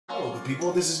Hello good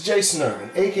people, this is Jason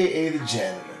Irvin, aka the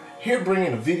Janitor, here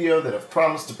bringing a video that I've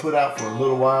promised to put out for a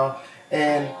little while,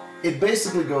 and it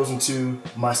basically goes into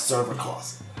my server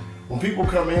closet. When people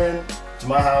come in to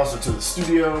my house or to the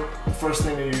studio, the first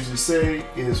thing they usually say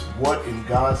is, what in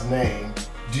God's name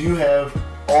do you have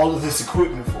all of this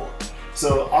equipment for?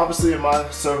 So obviously in my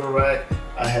server rack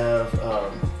I have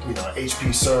an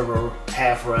HP server,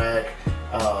 half rack,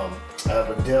 I have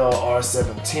a Dell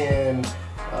R710,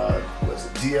 was a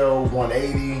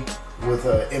DL180 with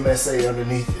a MSA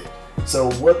underneath it.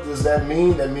 So what does that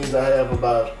mean? That means I have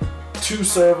about 2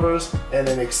 servers and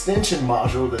an extension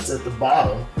module that's at the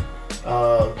bottom,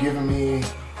 giving me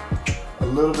a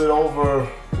little bit over,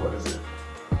 what is it,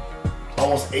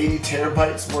 almost 80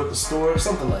 terabytes worth of storage,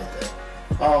 something like that.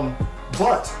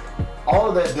 But all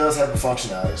of that does have a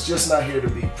functionality. It's just not here to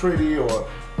be pretty or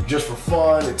just for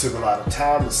fun. It took a lot of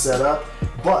time to set up,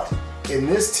 but in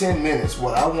this 10 minutes,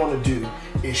 what I want to do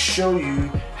is show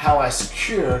you how I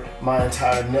secure my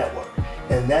entire network.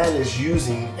 And that is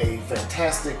using a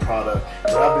fantastic product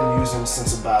that I've been using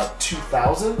since about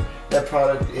 2000. That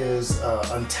product is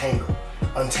Untangle.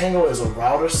 Untangle is a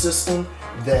router system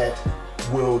that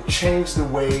will change the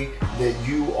way that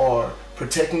you are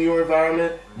protecting your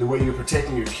environment, the way you're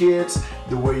protecting your kids,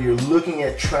 the way you're looking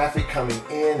at traffic coming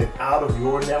in and out of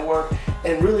your network,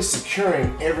 and really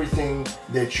securing everything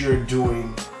that you're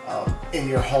doing in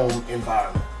your home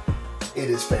environment. It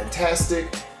is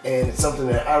fantastic, and it's something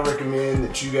that I recommend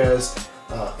that you guys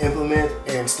implement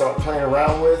and start playing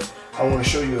around with. I want to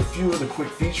show you a few of the quick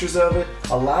features of it.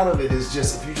 A lot of it is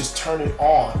just if you just turn it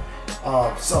on,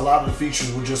 so a lot of the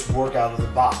features will just work out of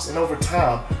the box, and over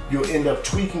time you'll end up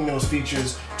tweaking those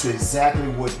features to exactly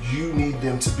what you need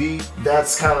them to be.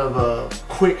 That's kind of a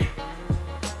quick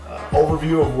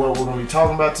overview of what we're going to be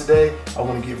talking about today. I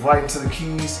want to get right into the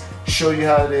keys, show you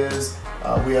how it is.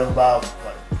 We have about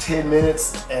 10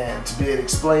 minutes and to be able to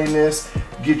explain this,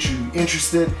 get you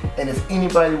interested, and if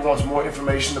anybody wants more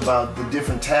information about the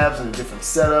different tabs and the different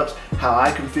setups, how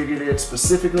I configured it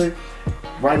specifically,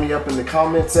 write me up in the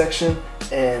comment section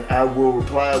and I will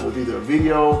reply with either a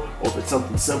video, or if it's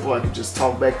something simple I can just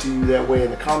talk back to you that way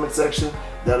in the comment section.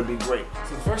 That'll be great.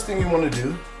 So the first thing you want to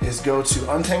do is go to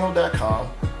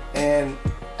untangle.com, and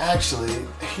actually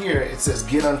here it says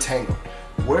get untangled.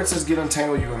 Where it says get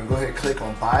untangled, you're going to go ahead and click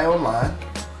on buy online,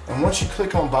 and once you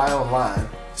click on buy online,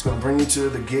 it's going to bring you to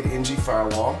the get NG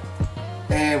firewall.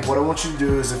 And what I want you to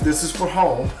do is, if this is for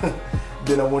home,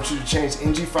 then I want you to change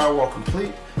NG Firewall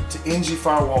Complete to NG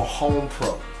Firewall Home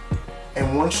Pro.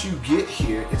 And once you get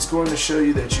here, it's going to show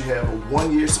you that you have a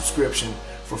 1-year subscription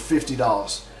for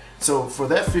 $50. So for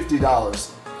that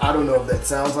 $50, I don't know if that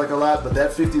sounds like a lot, but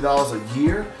that $50 a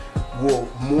year will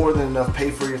more than enough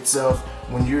pay for itself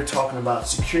when you're talking about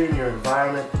securing your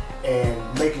environment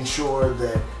and making sure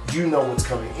that you know what's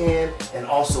coming in and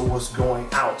also what's going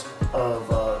out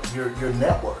of your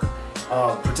network.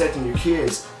 Protecting your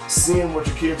kids, seeing what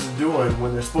your kids are doing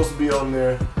when they're supposed to be on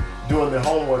there doing their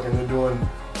homework and they're doing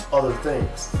other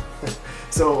things.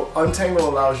 So Untangle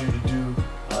allows you to do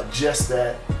just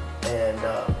that, and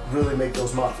really make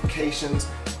those modifications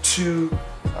to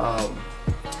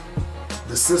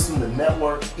the system, the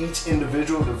network, each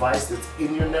individual device that's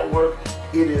in your network.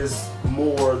 It is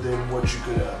more than what you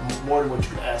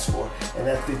could ask for, and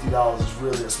that $50 is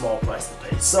really a small price to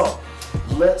pay. So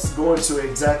let's go into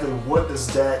exactly what does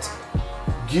that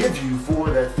give you for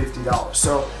that $50.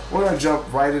 So we're going to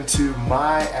jump right into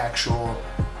my actual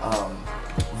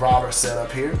router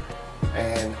setup here,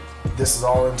 and this is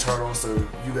all internal, so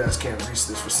you guys can't reach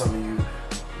this for some of you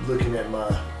looking at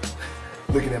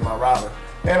my router.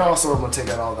 And also I'm going to take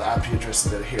out all the IP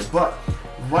addresses that are here. But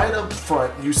right up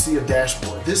front you see a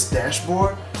dashboard. This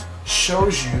dashboard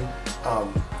shows you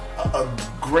a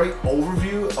great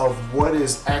overview of what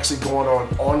is actually going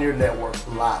on your network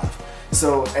live.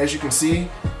 So as you can see,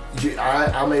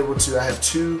 I have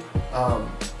 2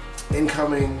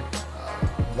 incoming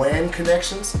WAN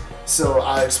connections. So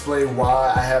I explain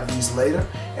why I have these later,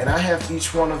 and I have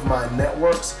each one of my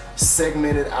networks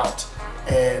segmented out,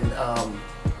 and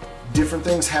different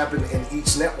things happen in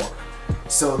each network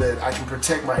so that I can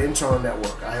protect my internal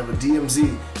network. I have a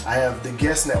DMZ, I have the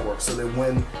guest network, so that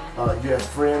when you have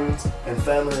friends and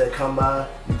family that come by,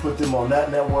 you put them on that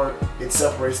network, it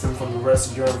separates them from the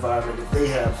rest of your environment. If they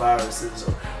have viruses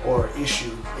or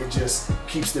issue, it just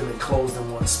keeps them enclosed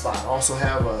in one spot. I also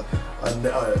have an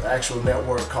actual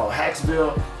network called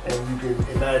Hacksville, and you can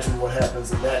imagine what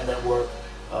happens in that network.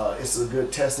 It's a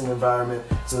good testing environment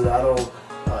so that I don't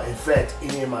infect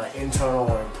any of my internal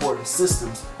or important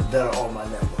systems that are on my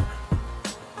network.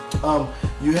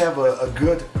 You have a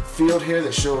good field here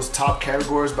that shows top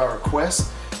categories by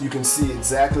request. you can see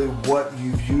exactly what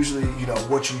you've usually,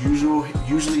 what you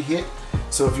usually hit.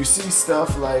 So if you see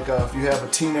stuff like if you have a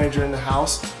teenager in the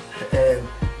house and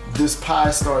this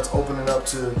pie starts opening up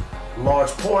to large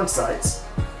porn sites,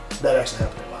 that actually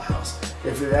happened in my house.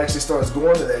 If it actually starts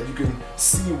going to that, you can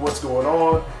see what's going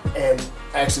on and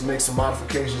actually make some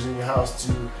modifications in your house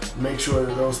to make sure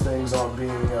that those things aren't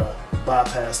being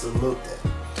bypassed or looked at.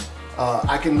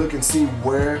 I can look and see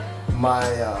where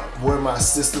my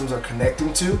systems are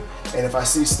connecting to, and if I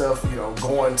see stuff,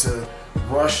 going to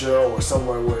Russia or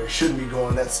somewhere where it shouldn't be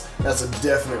going, that's a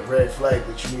definite red flag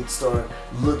that you need to start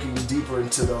looking deeper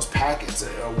into those packets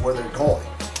or where they're going.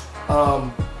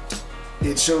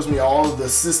 It shows me all of the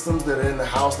systems that are in the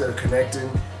house that are connecting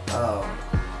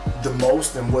the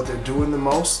most and what they're doing the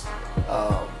most.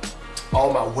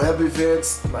 All my web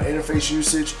events, my interface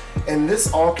usage, and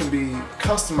this all can be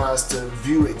customized to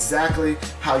view exactly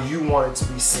how you want it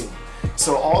to be seen.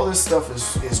 So all this stuff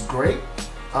is great,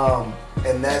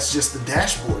 and that's just the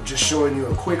dashboard, just showing you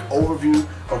a quick overview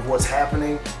of what's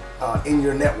happening in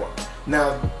your network.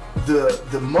 Now,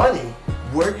 the money,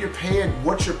 what you're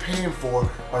paying for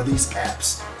are these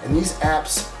apps, and these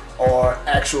apps are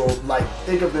actual,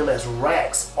 think of them as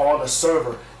racks on a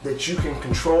server that you can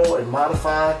control and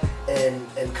modify and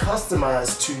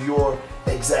customize to your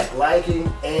exact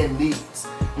liking and needs.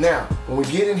 Now, when we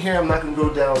get in here, I'm not going to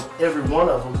go down every one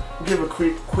of them. I'll give a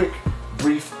quick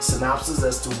brief synopsis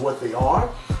as to what they are,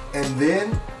 and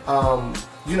then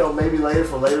maybe later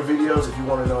for later videos, if you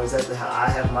want to know exactly how I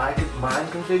have mine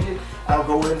configured, I'll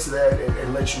go into that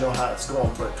and let you know how it's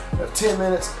going. But I have 10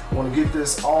 minutes. I want to get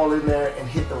this all in there and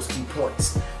hit those key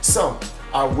points. So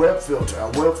our web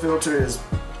filter is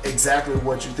exactly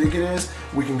what you think it is.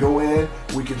 We can go in,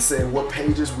 we can say what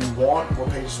pages we want, what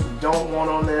pages we don't want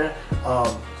on there.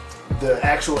 All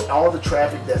the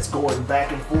traffic that's going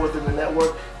back and forth in the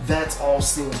network, that's all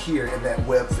seen here in that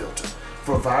web filter.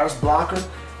 For virus blocker,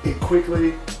 it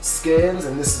quickly scans,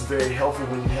 and this is very helpful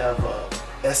when you have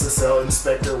Ssl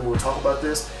Inspector. We'll talk about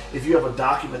this. If you have a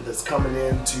document that's coming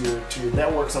in to your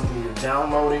network, something you're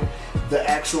downloading, the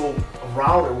actual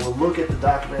router will look at the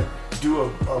document, do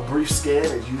a brief scan.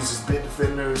 It uses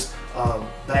Bitdefender's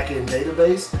backend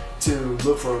database to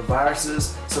look for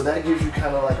viruses. So that gives you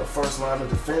kind of like a first line of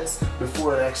defense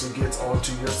before it actually gets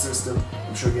onto your system.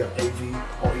 I'm sure you have AV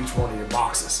on each one of your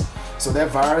boxes. So that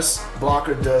virus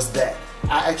blocker does that.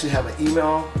 I actually have an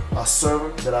email server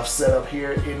that I've set up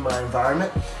here in my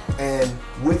environment, and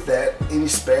with that, any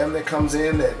spam that comes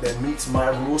in that meets my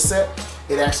rule set,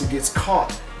 it actually gets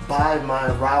caught by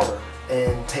my router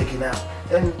and taken out.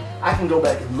 And I can go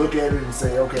back and look at it and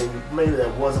say, okay, maybe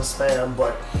that wasn't spam,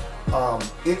 but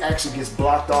it actually gets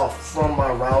blocked off from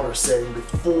my router setting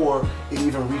before it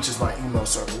even reaches my email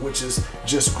server, which is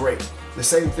just great. The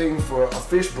same thing for a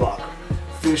phish blocker.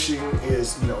 Phishing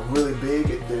is really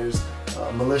big. There's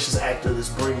a malicious actor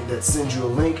that sends you a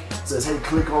link, says, hey,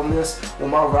 click on this. Well,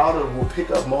 my router will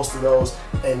pick up most of those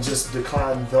and just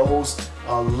decline those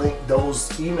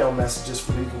those email messages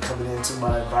from even coming into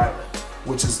my environment,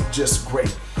 which is just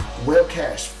great. Web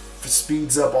cache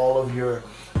speeds up all of your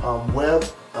web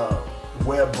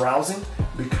browsing,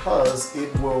 because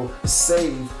it will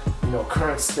save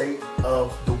current state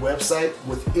of the website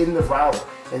within the router,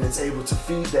 and it's able to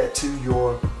feed that to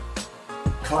your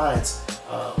clients,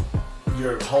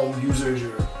 your home users,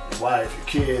 your wife, your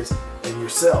kids, and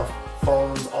yourself,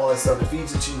 phones, all that stuff. It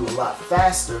feeds it to you a lot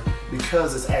faster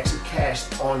because it's actually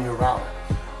cached on your router.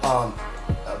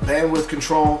 Bandwidth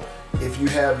control, if you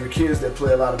have your kids that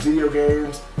play a lot of video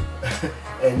games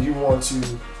and you want to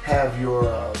have your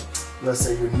let's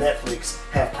say your Netflix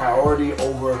have priority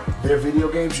over their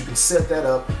video games, you can set that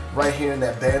up right here in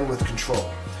that bandwidth control.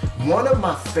 One of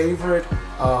my favorite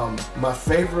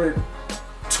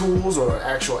tools or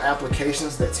actual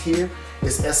applications that's here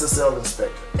is Ssl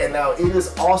Inspector. And now it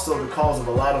is also the cause of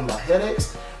a lot of my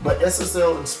headaches, but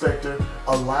Ssl Inspector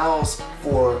allows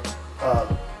for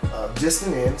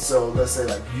distant in, so let's say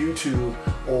like YouTube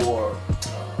or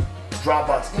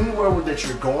Dropbox, anywhere that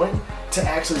you're going, to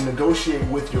actually negotiate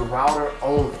with your router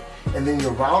only. And then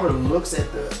your router looks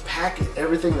at the packet,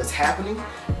 everything that's happening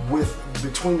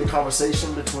between the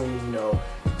conversation between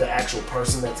the actual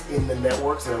person that's in the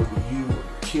network, so that would be you or your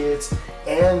kids,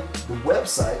 and the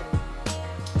website,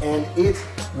 and it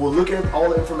will look at all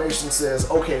the information, says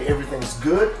okay, everything's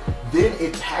good, then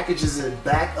it packages it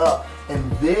back up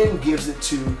and then gives it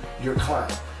to your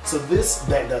client. So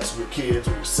that's your kids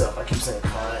or yourself. I keep saying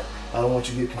client. I don't want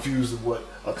you to get confused with what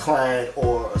a client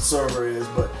or a server is,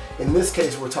 but in this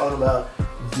case we're talking about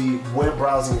the web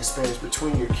browsing experience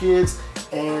between your kids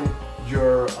and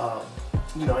your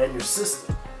and your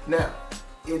system. Now,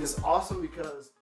 It is awesome because